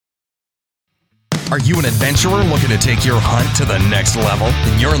Are you an adventurer looking to take your hunt to the next level?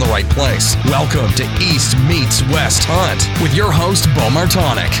 Then you're in the right place. Welcome to East Meets West Hunt with your host, Bo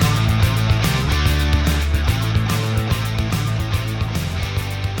Martonic.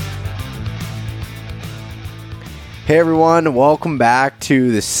 Hey everyone, welcome back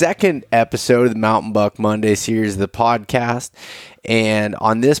to the second episode of the Mountain Buck Monday series of the podcast. And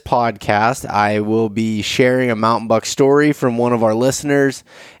on this podcast, I will be sharing a mountain buck story from one of our listeners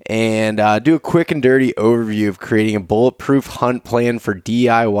and do a quick and dirty overview of creating a bulletproof hunt plan for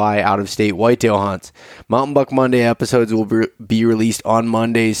DIY out-of-state whitetail hunts. Mountain Buck Monday episodes will be released on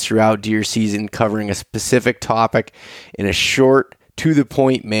Mondays throughout deer season, covering a specific topic in a short,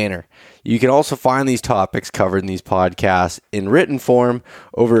 to-the-point manner. You can also find these topics covered in these podcasts in written form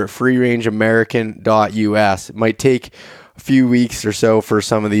over at freerangeamerican.us. It might take a few weeks or so for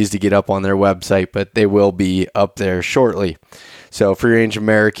some of these to get up on their website, but they will be up there shortly. So Free Range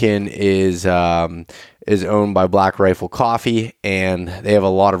American is owned by Black Rifle Coffee, and they have a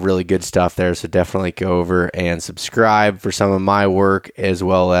lot of really good stuff there, so definitely go over and subscribe for some of my work as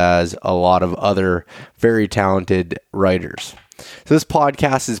well as a lot of other very talented writers. So this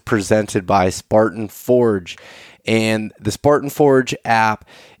podcast is presented by Spartan Forge, and the Spartan Forge app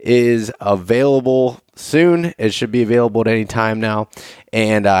is available soon. It should be available at any time now,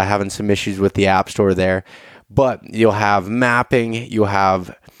 and having some issues with the App Store there. But you'll have mapping, you'll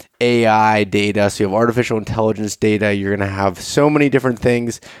have AI data, so you have artificial intelligence data. You're going to have so many different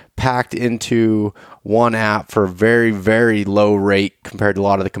things packed into one app for a very, very low rate compared to a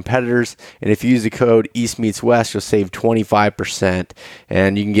lot of the competitors. And if you use the code East Meets West, you'll save 25%.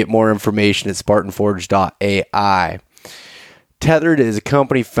 And you can get more information at spartanforge.ai. Tethered is a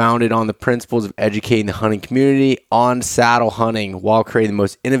company founded on the principles of educating the hunting community on saddle hunting while creating the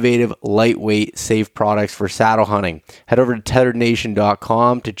most innovative, lightweight, safe products for saddle hunting. Head over to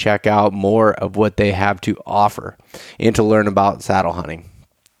tetherednation.com to check out more of what they have to offer and to learn about saddle hunting.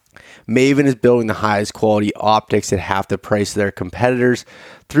 Maven is building the highest quality optics at half the price of their competitors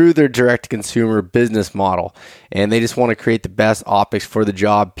through their direct-to-consumer business model, and they just want to create the best optics for the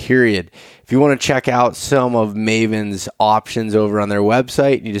job, period. If you want to check out some of Maven's options over on their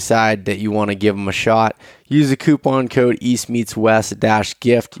website and you decide that you want to give them a shot, use the coupon code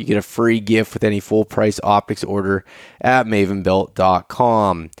EastMeetsWest-gift. You get a free gift with any full-price optics order at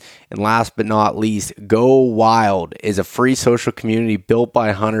mavenbuilt.com. And last but not least, Go Wild is a free social community built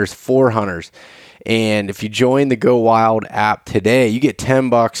by hunters for hunters. And if you join the Go Wild app today, you get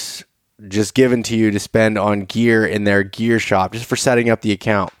 $10 just given to you to spend on gear in their gear shop just for setting up the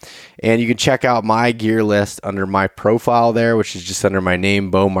account. And you can check out my gear list under my profile there, which is just under my name,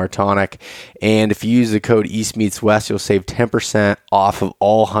 Bo Martonic. And if you use the code East Meets West, you'll save 10% off of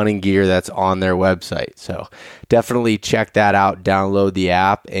all hunting gear that's on their website. So definitely check that out, download the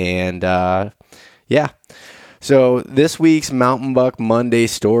app, and yeah. So this week's Mountain Buck Monday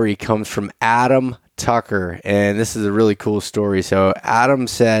story comes from Adam Tucker, and this is a really cool story. So Adam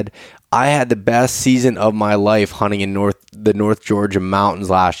said, I had the best season of my life hunting in the North Georgia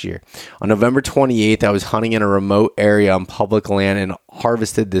mountains last year. On November 28th, I was hunting in a remote area on public land and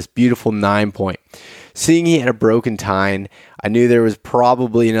harvested this beautiful 9-point. Seeing he had a broken tine, I knew there was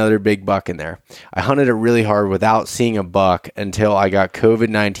probably another big buck in there. I hunted it really hard without seeing a buck until I got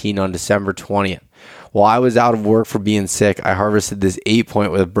COVID-19 on December 20th. While I was out of work for being sick, I harvested this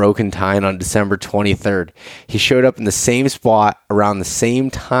 8-point with a broken tine on December 23rd. He showed up in the same spot around the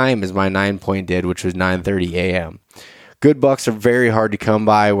same time as my 9-point did, which was 9:30 a.m. Good bucks are very hard to come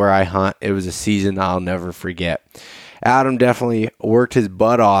by where I hunt. It was a season I'll never forget. Adam definitely worked his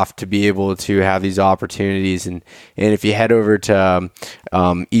butt off to be able to have these opportunities. And if you head over to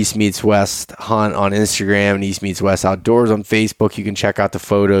East Meets West Hunt on Instagram and East Meets West Outdoors on Facebook, you can check out the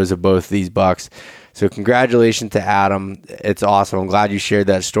photos of both these bucks. So congratulations to Adam. It's awesome. I'm glad you shared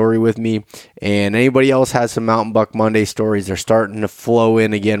that story with me. And anybody else has some Mountain Buck Monday stories, they're starting to flow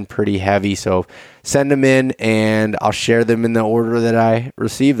in again pretty heavy. So send them in and I'll share them in the order that I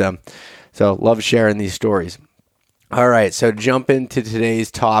receive them. So love sharing these stories. All right, so jump into today's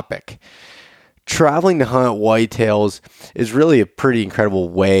topic. Traveling to hunt whitetails is really a pretty incredible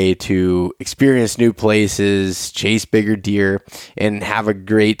way to experience new places, chase bigger deer, and have a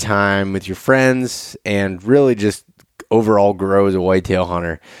great time with your friends and really just overall grow as a whitetail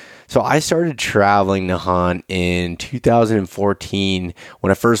hunter. So I started traveling to hunt in 2014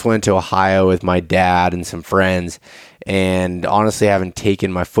 when I first went to Ohio with my dad and some friends, and honestly haven't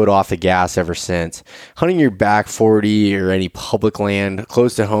taken my foot off the gas ever since. Hunting your back 40 or any public land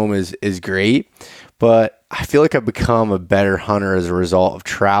close to home is great, but I feel like I've become a better hunter as a result of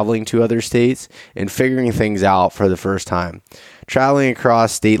traveling to other states and figuring things out for the first time. Traveling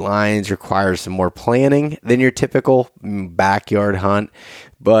across state lines requires some more planning than your typical backyard hunt,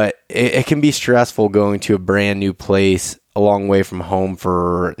 but it can be stressful going to a brand new place a long way from home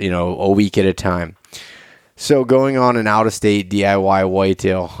for, a week at a time. So going on an out-of-state DIY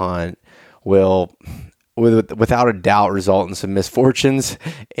whitetail hunt will, without a doubt, result in some misfortunes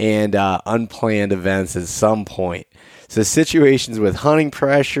and unplanned events at some point. So situations with hunting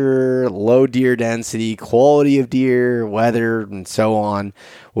pressure, low deer density, quality of deer, weather, and so on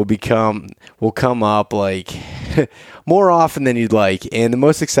will come up like more often than you'd like. And the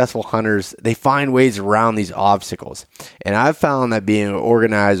most successful hunters, they find ways around these obstacles. And I've found that being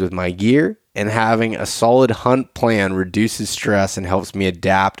organized with my gear and having a solid hunt plan reduces stress and helps me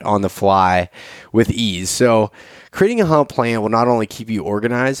adapt on the fly with ease. So creating a hunt plan will not only keep you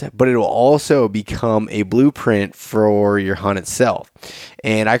organized, but it will also become a blueprint for your hunt itself.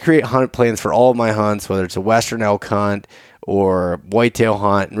 And I create hunt plans for all of my hunts, whether it's a western elk hunt or whitetail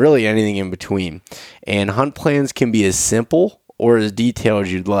hunt, and really anything in between. And hunt plans can be as simple or as detailed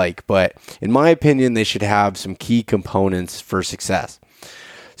as you'd like, but in my opinion, they should have some key components for success.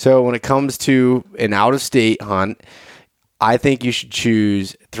 So when it comes to an out-of-state hunt, I think you should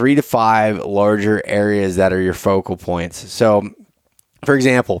choose 3 to 5 larger areas that are your focal points. So, for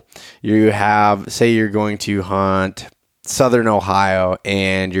example, say you're going to hunt southern Ohio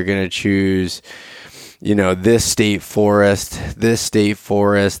and you're going to choose, this state forest,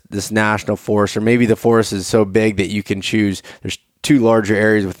 this national forest, or maybe the forest is so big that you can choose, there's 2 larger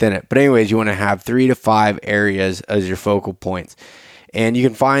areas within it. But anyways, you want to have 3 to 5 areas as your focal points. And you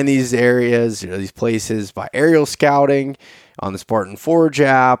can find these areas, these places by aerial scouting on the Spartan Forge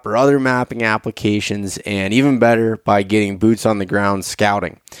app or other mapping applications, and even better by getting boots on the ground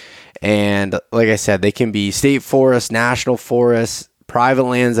scouting. And like I said, they can be state forests, national forests, private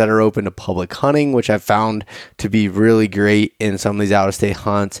lands that are open to public hunting, which I've found to be really great in some of these out-of-state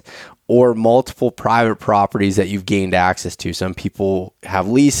hunts, or multiple private properties that you've gained access to. Some people have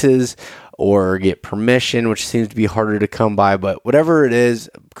leases or get permission, which seems to be harder to come by, but whatever it is,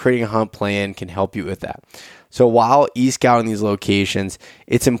 creating a hunt plan can help you with that. So while e-scouting these locations,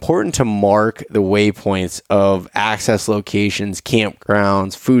 it's important to mark the waypoints of access locations,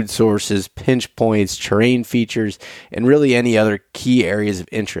 campgrounds, food sources, pinch points, terrain features, and really any other key areas of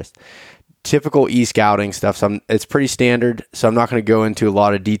interest. Typical e-scouting stuff, it's pretty standard, so I'm not going to go into a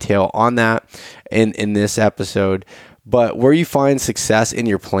lot of detail on that in this episode. But where you find success in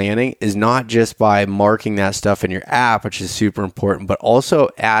your planning is not just by marking that stuff in your app, which is super important, but also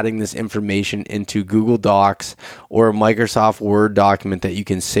adding this information into Google Docs or a Microsoft Word document that you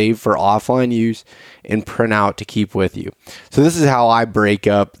can save for offline use and print out to keep with you. So this is how I break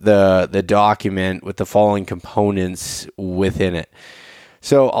up the document with the following components within it.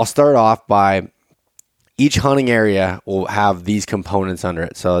 So I'll start off by each hunting area will have these components under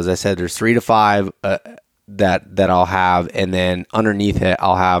it. So as I said, there's 3 to 5 that I'll have, and then underneath it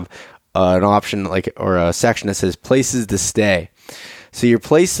I'll have an option or a section that says places to stay. So your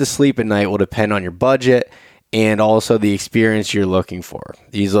place to sleep at night will depend on your budget and also the experience you're looking for.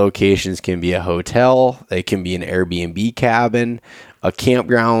 These locations can be a hotel, they can be an Airbnb cabin, a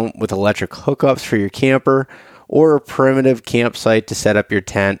campground with electric hookups for your camper, or a primitive campsite to set up your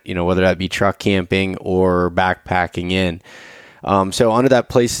tent, whether that be truck camping or backpacking in. So under that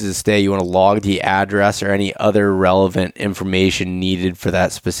places to stay, you want to log the address or any other relevant information needed for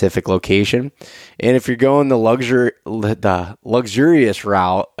that specific location. And if you're going the luxurious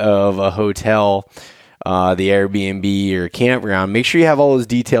route of a hotel, the Airbnb or campground, make sure you have all those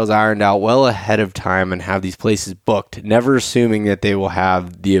details ironed out well ahead of time and have these places booked, never assuming that they will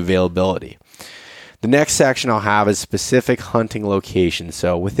have the availability. The next section I'll have is specific hunting locations.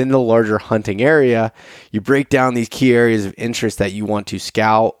 So within the larger hunting area, you break down these key areas of interest that you want to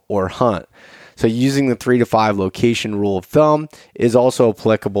scout or hunt. So using the 3 to 5 location rule of thumb is also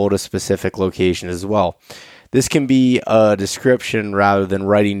applicable to specific locations as well. This can be a description rather than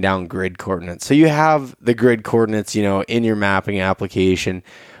writing down grid coordinates. So you have the grid coordinates, in your mapping application,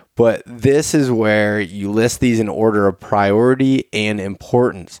 but this is where you list these in order of priority and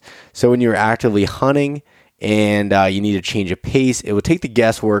importance. So when you're actively hunting and you need to change a pace, it will take the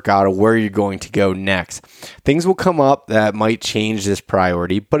guesswork out of where you're going to go next. Things will come up that might change this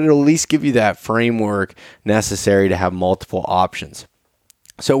priority, but it'll at least give you that framework necessary to have multiple options.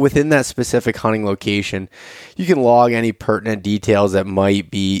 So within that specific hunting location, you can log any pertinent details that might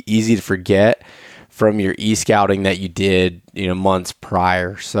be easy to forget from your e-scouting that you did, months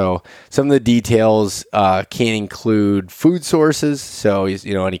prior. So some of the details can include food sources. So,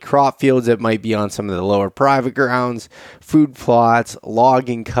 any crop fields that might be on some of the lower private grounds, food plots,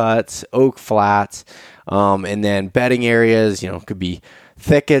 logging cuts, oak flats, And then bedding areas, could be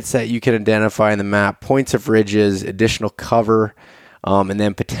thickets that you can identify in the map, points of ridges, additional cover, and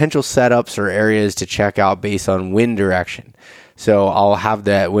then potential setups or areas to check out based on wind direction. So I'll have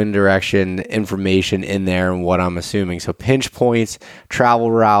that wind direction information in there and what I'm assuming. So pinch points,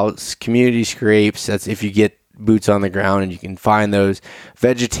 travel routes, community scrapes, that's if you get boots on the ground and you can find those,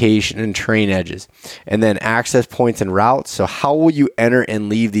 vegetation and train edges, and then access points and routes. So how will you enter and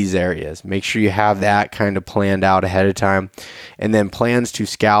leave these areas? Make sure you have that kind of planned out ahead of time, and then plans to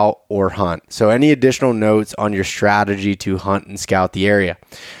scout or hunt. So any additional notes on your strategy to hunt and scout the area.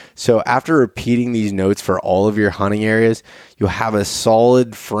 So after repeating these notes for all of your hunting areas, you'll have a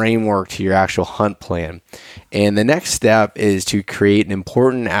solid framework to your actual hunt plan. And the next step is to create an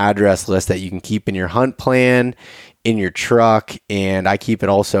important address list that you can keep in your hunt plan, in your truck, and I keep it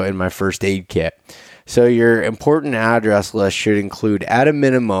also in my first aid kit. So your important address list should include, at a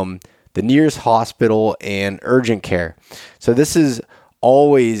minimum, the nearest hospital and urgent care. So this is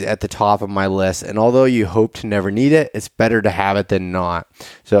always at the top of my list, and although you hope to never need it, it's better to have it than not.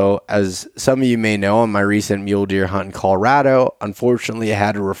 So as some of you may know, on my recent mule deer hunt in Colorado, unfortunately I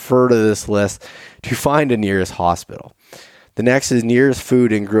had to refer to this list to find a nearest hospital. The next is nearest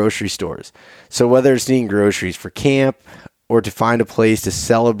food and grocery stores. So whether it's needing groceries for camp or to find a place to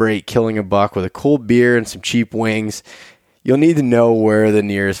celebrate killing a buck with a cold beer and some cheap wings, you'll need to know where the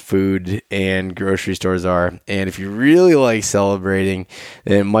nearest food and grocery stores are. And if you really like celebrating,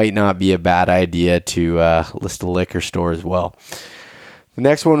 then it might not be a bad idea to list a liquor store as well. The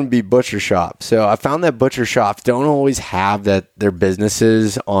next one would be butcher shops. So I found that butcher shops don't always have their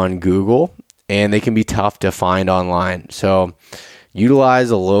businesses on Google, and they can be tough to find online. So utilize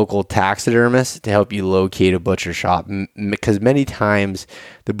a local taxidermist to help you locate a butcher shop, because many times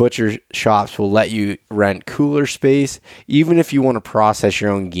the butcher shops will let you rent cooler space even if you want to process your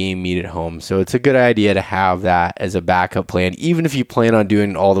own game meat at home. So it's a good idea to have that as a backup plan, even if you plan on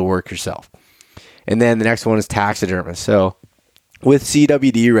doing all the work yourself. And then the next one is taxidermist. So with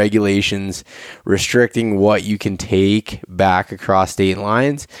CWD regulations restricting what you can take back across state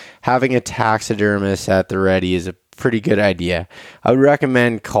lines, having a taxidermist at the ready is a pretty good idea. I would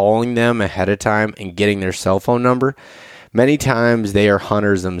recommend calling them ahead of time and getting their cell phone number. Many times they are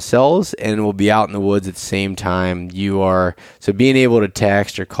hunters themselves and will be out in the woods at the same time you are. So being able to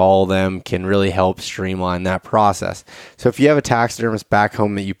text or call them can really help streamline that process. So if you have a taxidermist back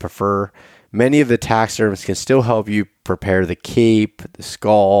home that you prefer, many of the taxidermists can still help you prepare the cape, the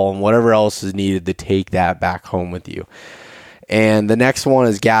skull, and whatever else is needed to take that back home with you. And the next one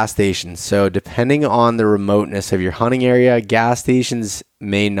is gas stations. So depending on the remoteness of your hunting area, gas stations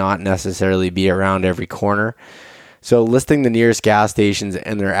may not necessarily be around every corner. So listing the nearest gas stations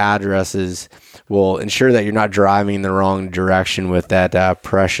and their addresses will ensure that you're not driving in the wrong direction with that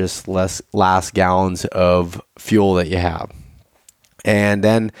precious last gallons of fuel that you have. And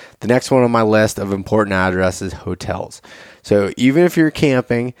then the next one on my list of important addresses, hotels. So even if you're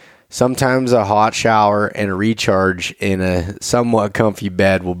camping, sometimes a hot shower and a recharge in a somewhat comfy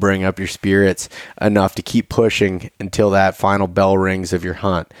bed will bring up your spirits enough to keep pushing until that final bell rings of your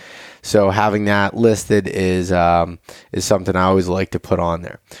hunt. So having that listed is something I always like to put on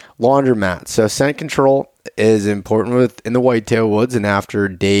there. Laundromat. So scent control is important in the whitetail woods, and after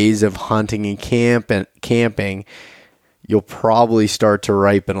days of hunting and camping, you'll probably start to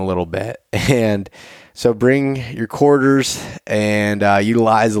ripen a little bit. And so bring your quarters and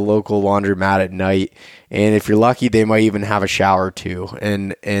utilize a local laundromat at night. And if you're lucky, they might even have a shower too.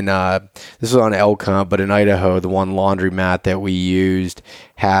 And this was on elk hunt, but in Idaho, the one laundromat that we used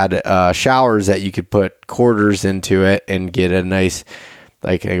had showers that you could put quarters into it and get a nice,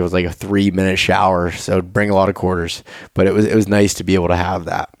 it was like a 3-minute shower. So bring a lot of quarters, but it was nice to be able to have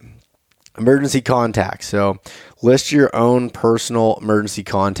that. Emergency contacts. So list your own personal emergency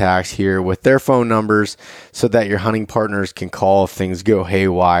contacts here with their phone numbers so that your hunting partners can call if things go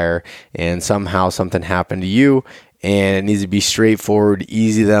haywire and somehow something happened to you, and it needs to be straightforward,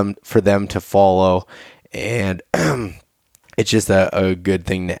 easy for them to follow, and it's just a good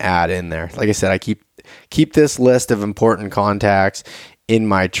thing to add in there. Like I said, I keep this list of important contacts in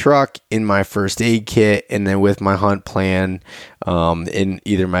my truck, in my first aid kit, and then with my hunt plan in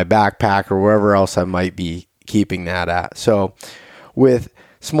either my backpack or wherever else I might be keeping that at. So with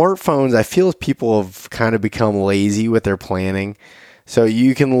smartphones, I feel people have kind of become lazy with their planning. So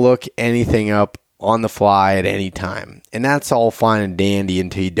you can look anything up on the fly at any time. And that's all fine and dandy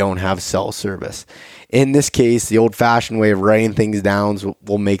until you don't have cell service. In this case, the old-fashioned way of writing things down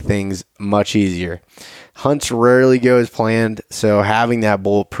will make things much easier. Hunts rarely go as planned, so having that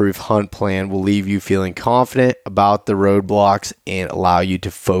bulletproof hunt plan will leave you feeling confident about the roadblocks and allow you to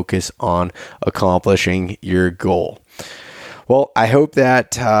focus on accomplishing your goal. Well, I hope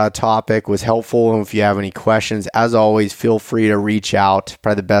that topic was helpful. And if you have any questions, as always, feel free to reach out.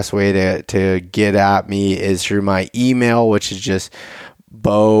 Probably the best way to get at me is through my email, which is just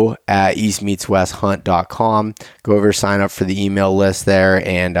bo@eastmeetswesthunt.com. Go over, sign up for the email list there,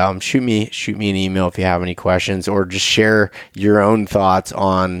 and shoot me an email if you have any questions, or just share your own thoughts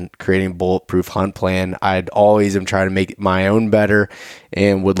on creating a bulletproof hunt plan. I'd always am trying to make my own better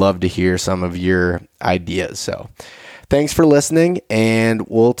and would love to hear some of your ideas. So thanks for listening, and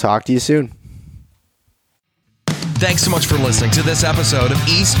we'll talk to you soon. Thanks so much for listening to this episode of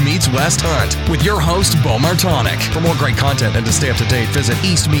East Meets West Hunt with your host, Bo Martonic. For more great content and to stay up to date, visit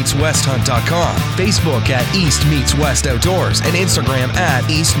eastmeetswesthunt.com, Facebook at East Meets West Outdoors, and Instagram at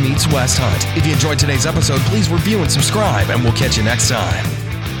East Meets West Hunt. If you enjoyed today's episode, please review and subscribe, and we'll catch you next time.